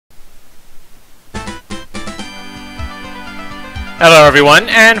Hello everyone,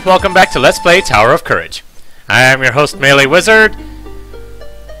 and welcome back to Let's Play Tower of Courage. I am your host, MeleeWizard,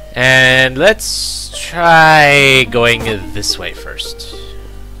 and let's try going this way first.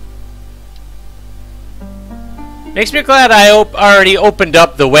 Makes me glad I already opened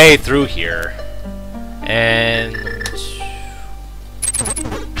up the way through here. And...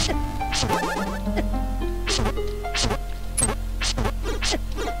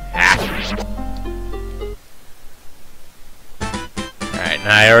 Alright,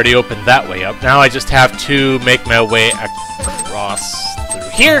 now I already opened that way up. Now I just have to make my way across through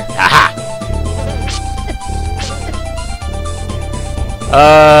here. Haha!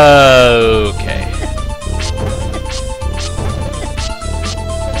 Okay.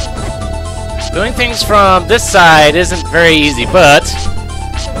 Doing things from this side isn't very easy, but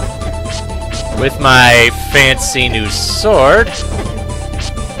with my fancy new sword,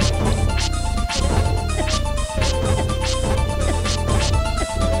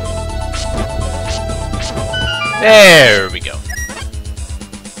 there we go.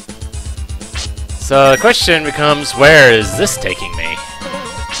 So the question becomes, where is this taking me?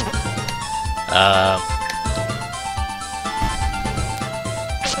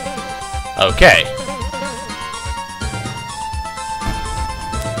 Okay.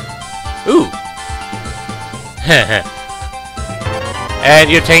 Ooh. And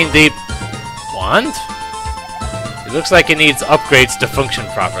you obtained the wand? It looks like it needs upgrades to function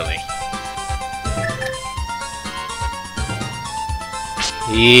properly.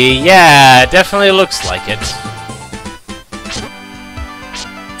 Yeah, it definitely looks like it.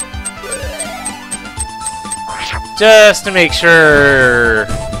 Just to make sure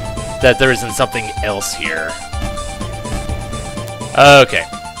that there isn't something else here. Okay.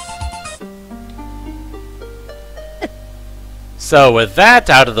 So with that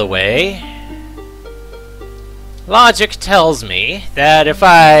out of the way, logic tells me that if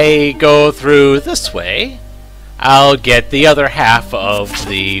I go through this way, I'll get the other half of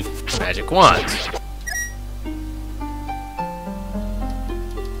the magic wand.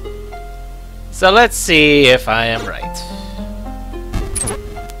 So let's see if I am right.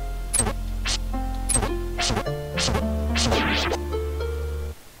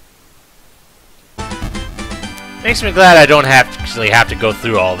 Makes me glad I don't actually have to go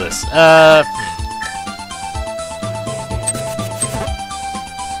through all this.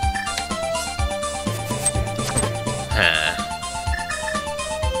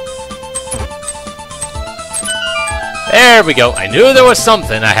 There we go. I knew there was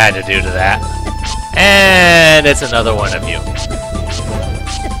something I had to do to that. And it's another one of you.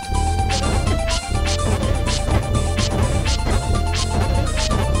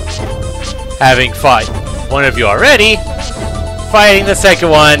 Having fought one of you already, fighting the second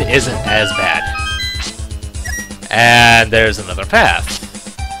one isn't as bad. And there's another path.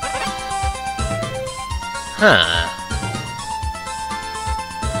 Huh.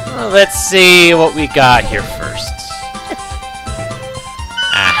 Well, let's see what we got here first.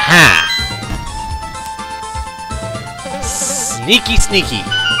 Aha! Sneaky, sneaky.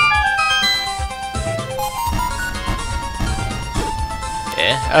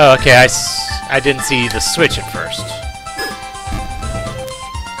 Yeah. Oh, okay. I didn't see the switch at first.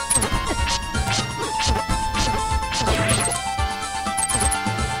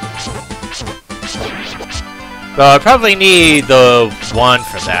 So I probably need the wand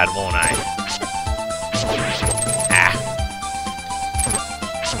for that, won't I? Ah.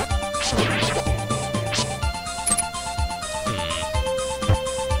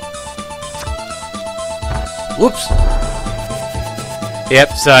 Whoops.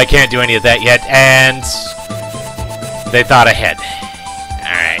 Yep, so I can't do any of that yet, and they thought ahead.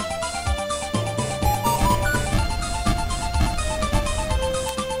 Alright.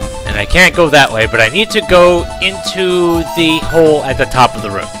 And I can't go that way, but I need to go into the hole at the top of the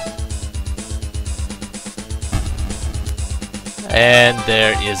room. And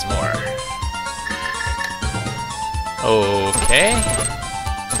there is more. Okay.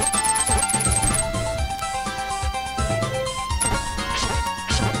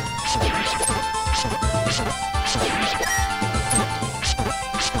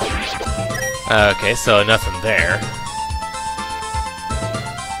 Okay, so nothing there.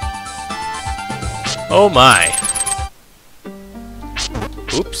 Oh my.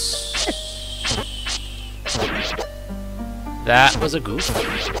 Oops. That was a goof.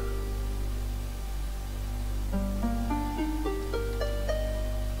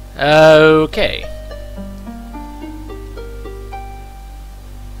 Okay.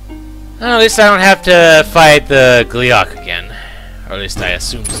 Well, at least I don't have to fight the Gliok again. Or at least I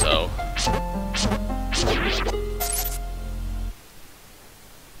assume so.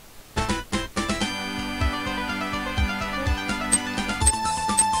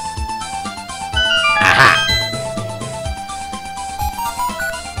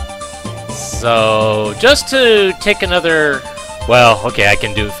 So, just to take another... Well, okay, I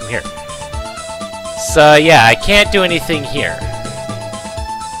can do it from here. So, yeah, I can't do anything here.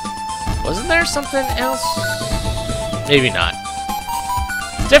 Wasn't there something else? Maybe not.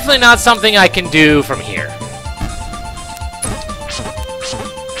 Definitely not something I can do from here.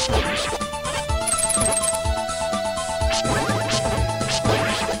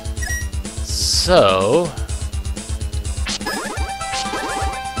 So...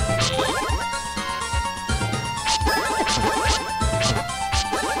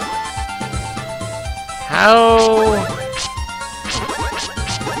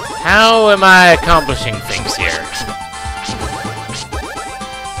 How am I accomplishing things here?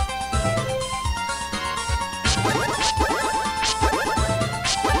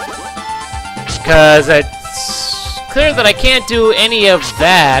 Because it's clear that I can't do any of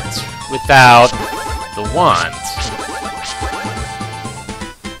that without the wand.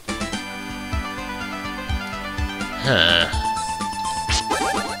 Huh.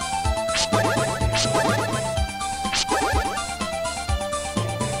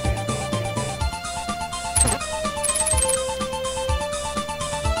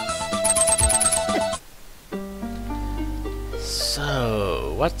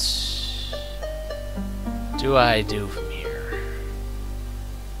 So, what do I do from here?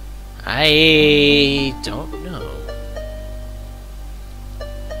 I don't know.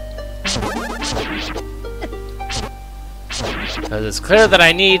 Because it's clear that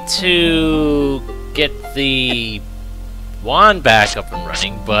I need to get the wand back up and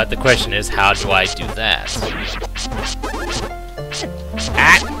running, but the question is, how do I do that?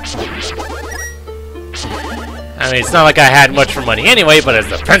 I mean, it's not like I had much for money anyway, but it's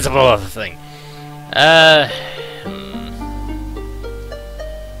the principle of the thing.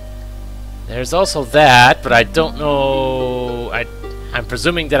 There's also that, but I don't know... I'm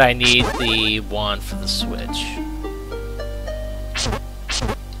presuming that I need the wand for the switch.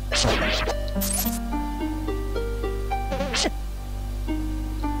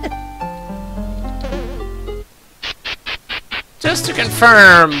 Just to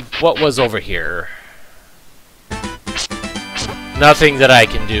confirm what was over here. Nothing that I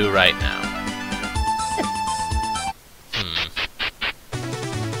can do right now.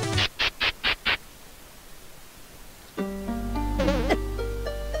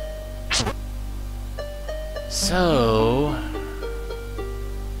 So...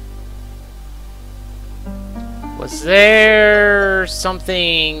 was there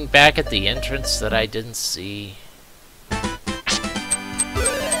something back at the entrance that I didn't see?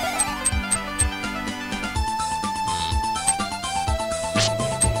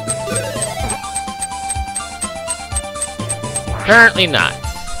 Apparently not.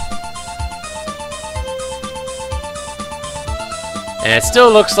 And it still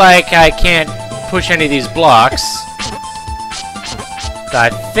looks like I can't push any of these blocks. I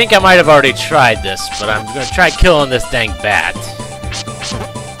think I might have already tried this, but I'm gonna try killing this dang bat.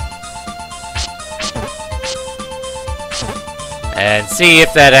 And see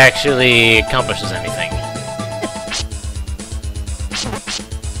if that actually accomplishes anything.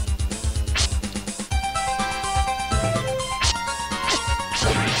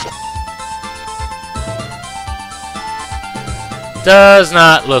 Does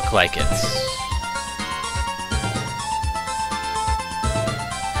not look like it.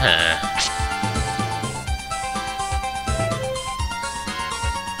 Huh.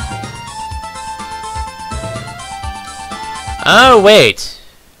 Oh, wait.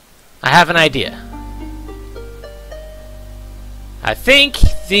 I have an idea. I think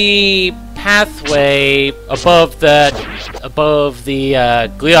the pathway above the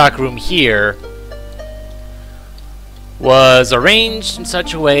Gleeok room here was arranged in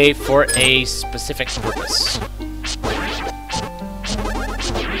such a way for a specific purpose.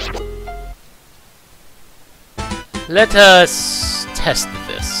 Let us test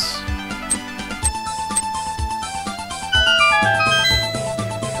this.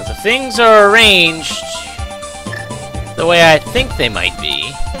 Because if things are arranged the way I think they might be,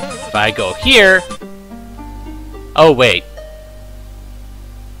 if I go here... Oh, wait.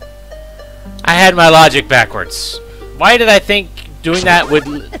 I had my logic backwards. Why did I think doing that would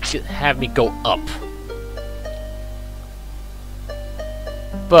have me go up?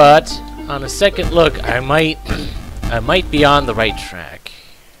 But on a second look, I might be on the right track.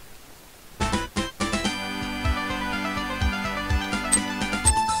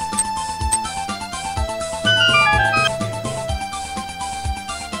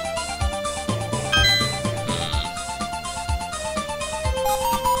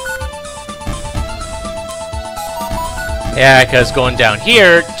 Yeah, because going down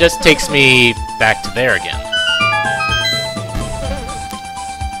here just takes me back to there again.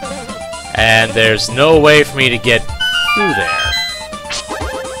 And there's no way for me to get through there.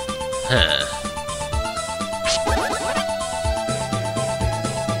 Huh.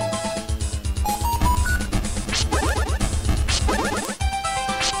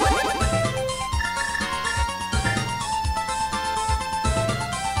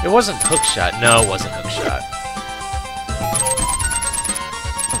 It wasn't hookshot. No, it wasn't hookshot.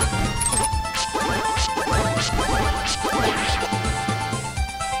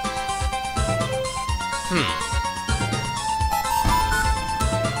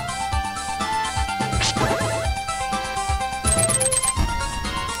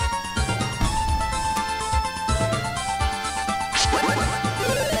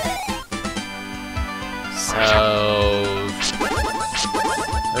 So...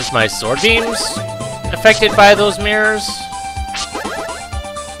 There's my sword beams affected by those mirrors.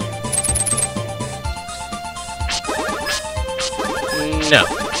 No.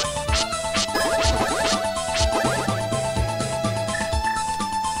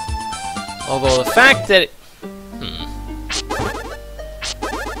 Although the fact that it...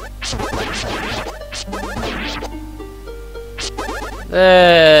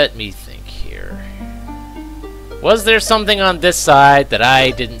 Let me think here. Was there something on this side that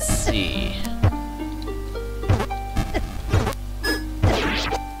I didn't see?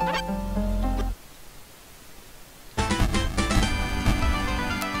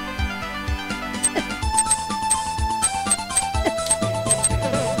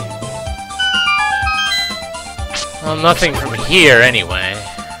 Well, nothing from here, anyway.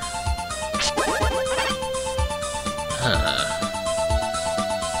 Huh.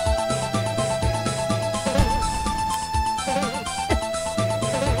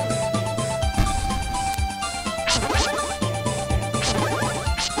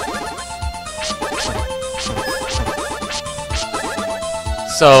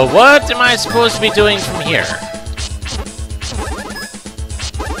 So, what am I supposed to be doing from here?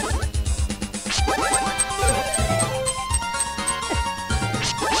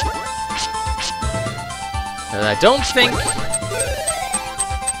 And I don't think...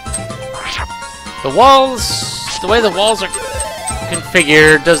 The way the walls are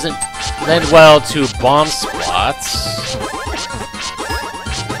configured doesn't lend well to bomb spots.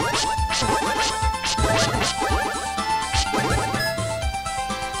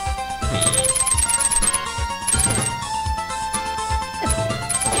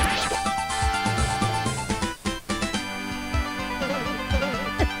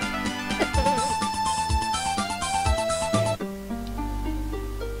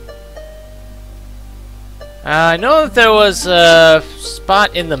 I know that there was a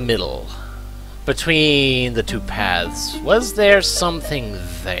spot in the middle between the two paths. Was there something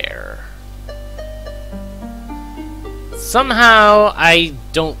there? Somehow, I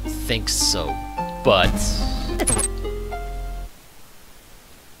don't think so, but...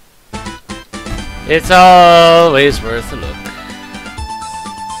 It's always worth a look.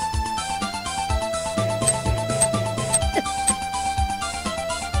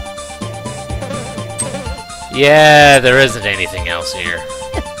 Yeah, there isn't anything else here.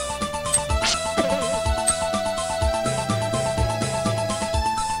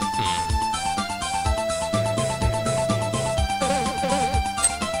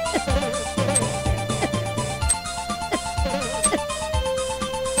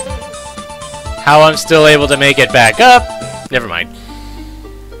 How I'm still able to make it back up? Never mind.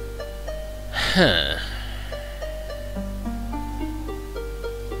 Huh.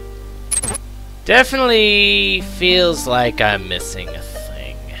 Definitely feels like I'm missing a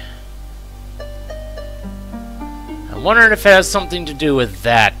thing. I'm wondering if it has something to do with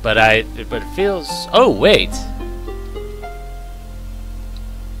that, but it feels... Oh, wait.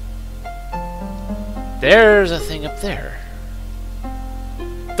 There's a thing up there.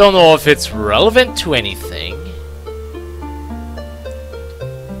 Don't know if it's relevant to anything.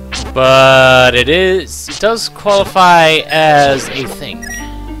 But it does qualify as a thing.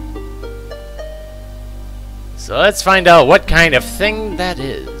 So let's find out what kind of thing that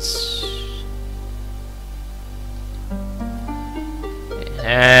is.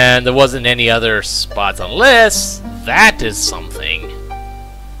 And there wasn't any other spots unless that is something.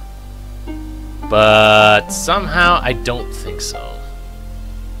 But somehow I don't think so.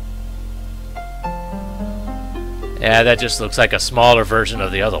 Yeah, that just looks like a smaller version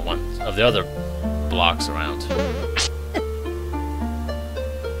of the other one, of the other blocks around.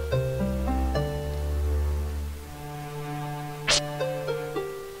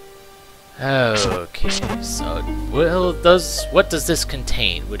 Okay, so what does this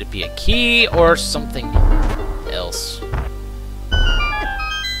contain? Would it be a key or something else?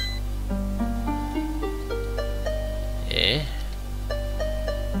 Eh?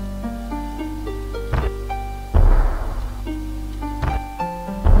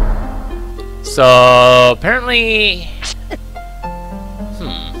 So apparently,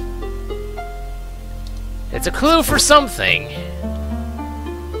 it's a clue for something.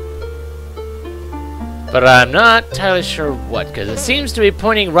 But I'm not entirely sure what, because it seems to be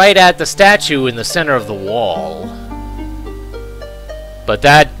pointing right at the statue in the center of the wall. But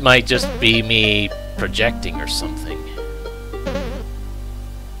that might just be me projecting or something.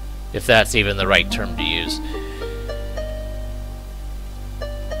 If that's even the right term to use.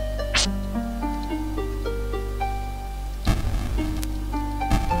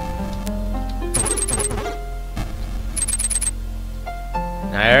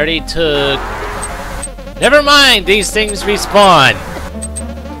 I already took... Never mind! These things respawn!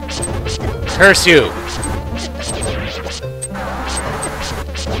 Curse you!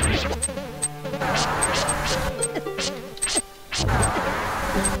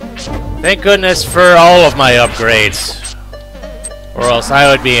 Thank goodness for all of my upgrades. Or else I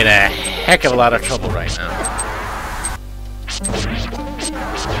would be in a heck of a lot of trouble right now.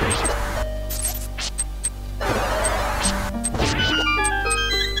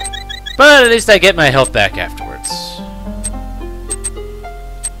 But at least I get my health back afterwards.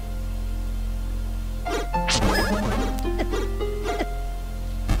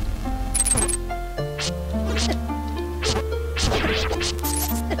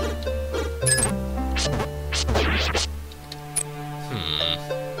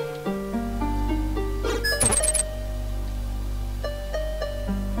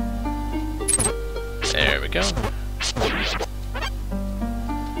 There we go.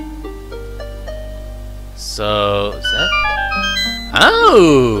 So, is that...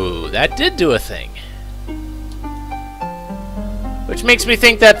 Oh! That did do a thing. Which makes me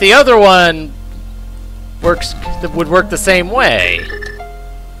think that the other one would work the same way.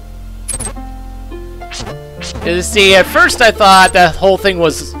 You see, at first I thought that whole thing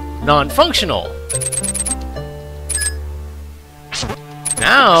was non-functional.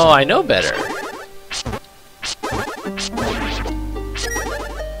 Now I know better.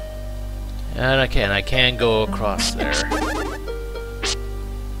 And I can go across there.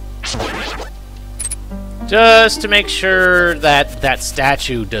 Just to make sure that that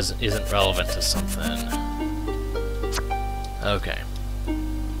statue isn't relevant to something. Okay.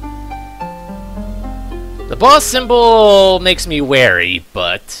 The boss symbol makes me wary,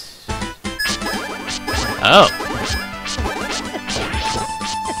 but... Oh.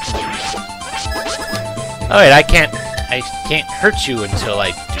 Oh wait, I can't hurt you until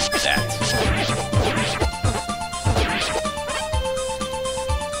I do that.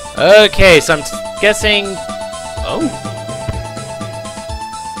 Okay, so I'm guessing... Oh.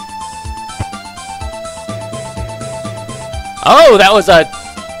 Oh, that was a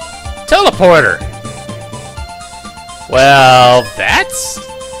teleporter. Well, that's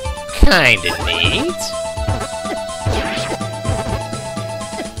kinda neat.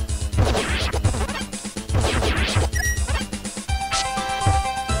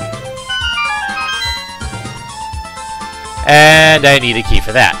 And I need a key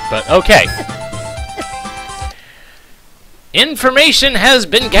for that, but okay. Information has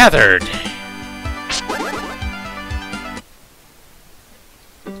been gathered.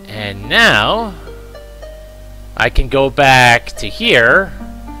 And now I can go back to here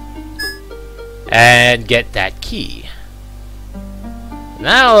and get that key.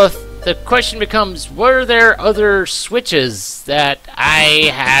 Now the question becomes, were there other switches that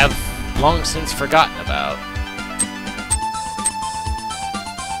I have long since forgotten about?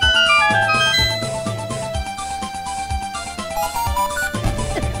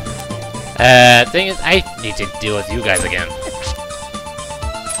 Thing is, I need to deal with you guys again.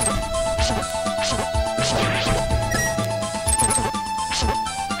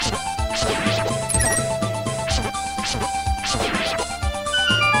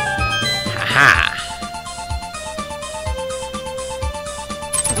 Haha.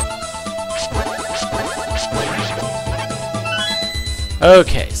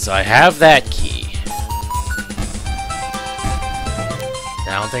 Okay, so I have that key.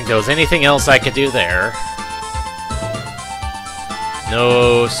 I don't think there was anything else I could do there.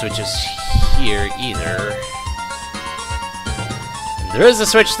 No switches here either. And there is a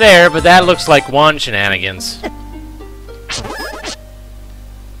switch there, but that looks like wand shenanigans.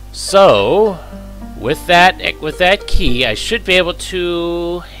 So, with that key, I should be able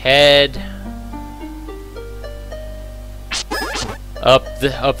to head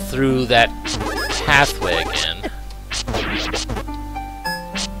up through that pathway again.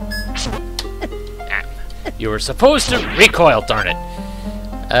 Ah, you were supposed to recoil, darn it.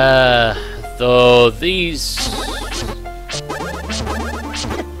 Though these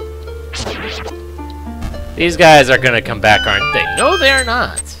guys are gonna come back, aren't they? No, they're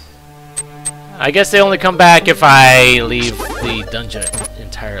not. I guess they only come back if I leave the dungeon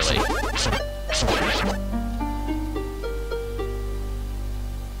entirely.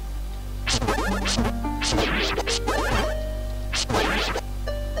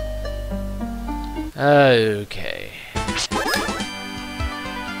 Okay.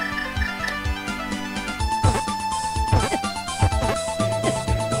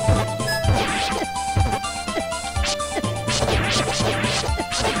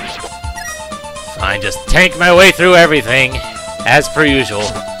 Fine, just tank my way through everything, as per usual.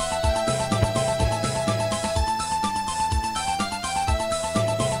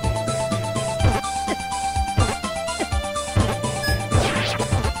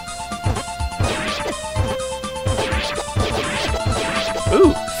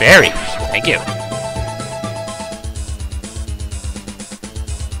 Ooh, fairy. Thank you.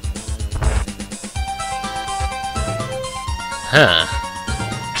 Huh.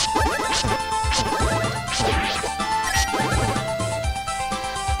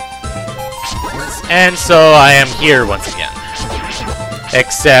 And so I am here once again.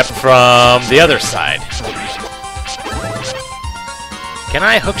 Except from the other side. Can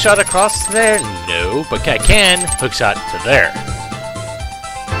I hookshot across there? No, but I can hookshot to there.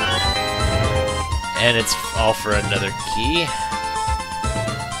 And it's all for another key.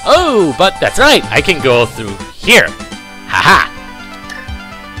 Oh, but that's right! I can go through here! Haha!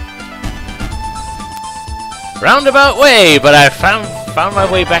 Roundabout way, but I found my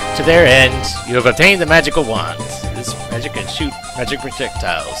way back to there, and you have obtained the magical wand. This magic can shoot magic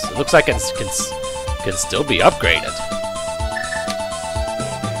projectiles. It looks like it can still be upgraded.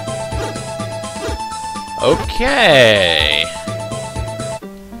 Okay.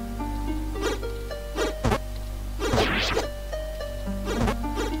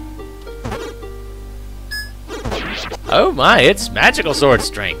 Oh my, it's magical sword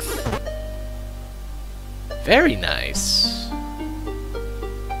strength. Very nice.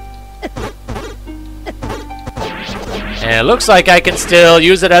 And it looks like I can still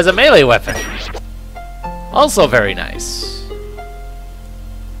use it as a melee weapon. Also very nice.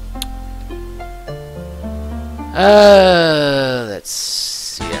 Let's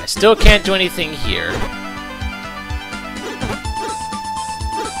see. I still can't do anything here.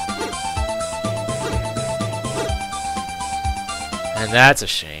 And that's a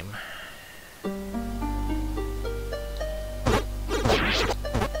shame.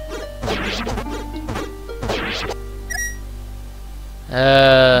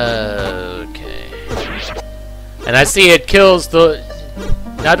 Okay. And I see it kills the...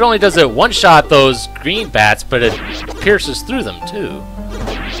 Not only does it one-shot those green bats, but it pierces through them, too.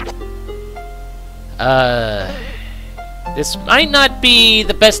 This might not be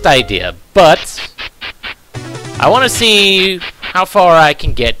the best idea, but... I want to see how far I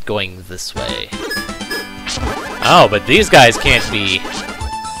can get going this way. Oh, but these guys can't be...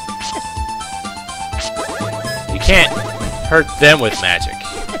 You can't hurt them with magic.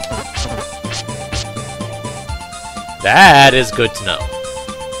 That is good to know.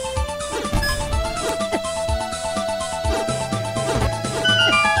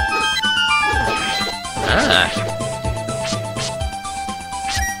 Ah.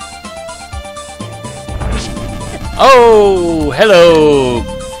 Oh, hello,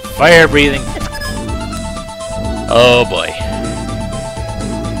 fire breathing. Oh boy.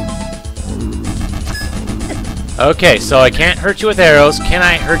 Okay, so I can't hurt you with arrows. Can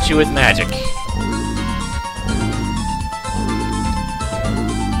I hurt you with magic?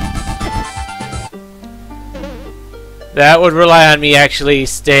 That would rely on me actually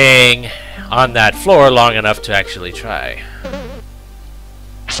staying on that floor long enough to actually try.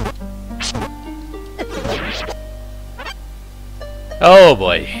 Oh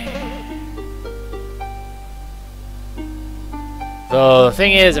boy. So the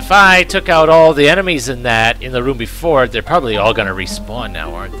thing is, if I took out all the enemies in the room before, they're probably all gonna respawn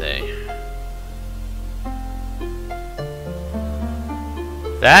now, aren't they?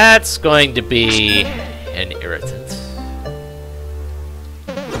 That's going to be an irritant.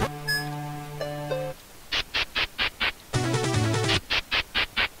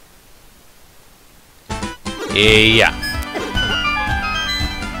 Yeah.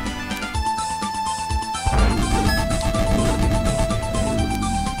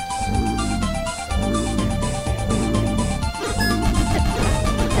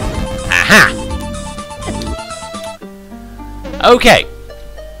 Aha! Okay.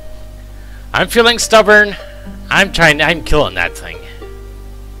 I'm feeling stubborn. I'm killing that thing.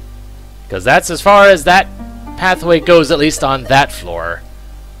 Because that's as far as that pathway goes, at least on that floor.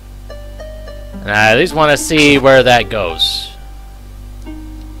 And I at least want to see where that goes.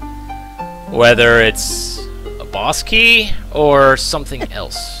 Whether it's a boss key or something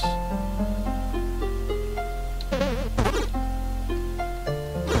else.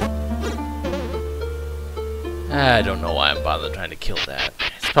 I don't know why I'm bothering trying to kill that.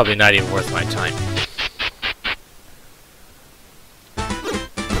 It's probably not even worth my time.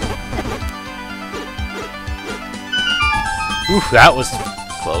 Ooh, that was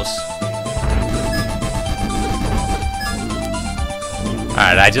close.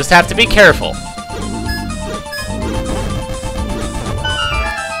 Alright, I just have to be careful.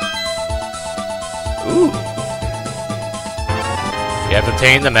 Ooh. You have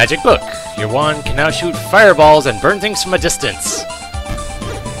obtained the magic book. Your wand can now shoot fireballs and burn things from a distance.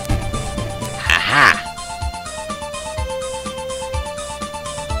 Haha.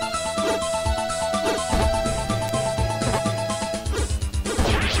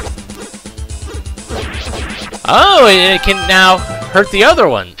 Oh, it can now hurt the other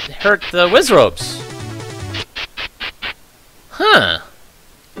one. Hurt the Wizrobes. Huh.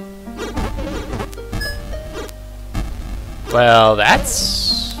 Well,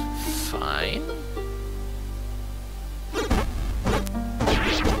 that's fine.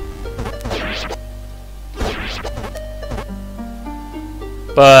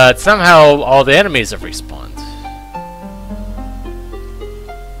 But somehow all the enemies have respawned.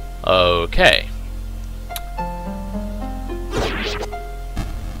 Okay.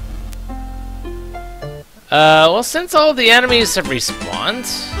 Well, since all the enemies have respawned...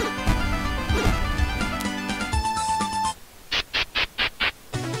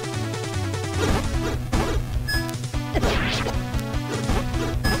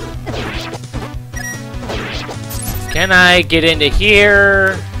 Can I get into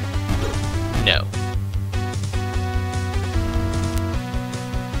here? No.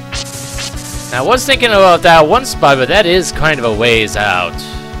 Now, I was thinking about that one spot, but that is kind of a ways out.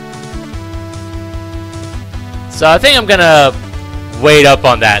 So I think I'm gonna wait up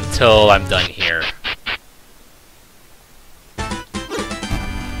on that until I'm done here.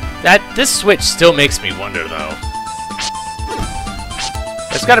 This switch still makes me wonder, though.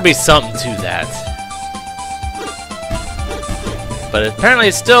 There's gotta be something to that. But apparently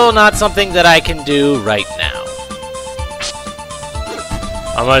it's still not something that I can do right now.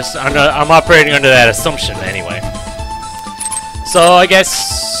 I'm operating under that assumption anyway. So I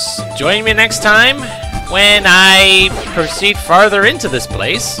guess join me next time when I proceed farther into this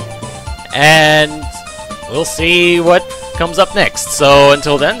place, and we'll see what comes up next. So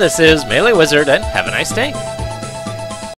until then, this is MeleeWizard, and have a nice day.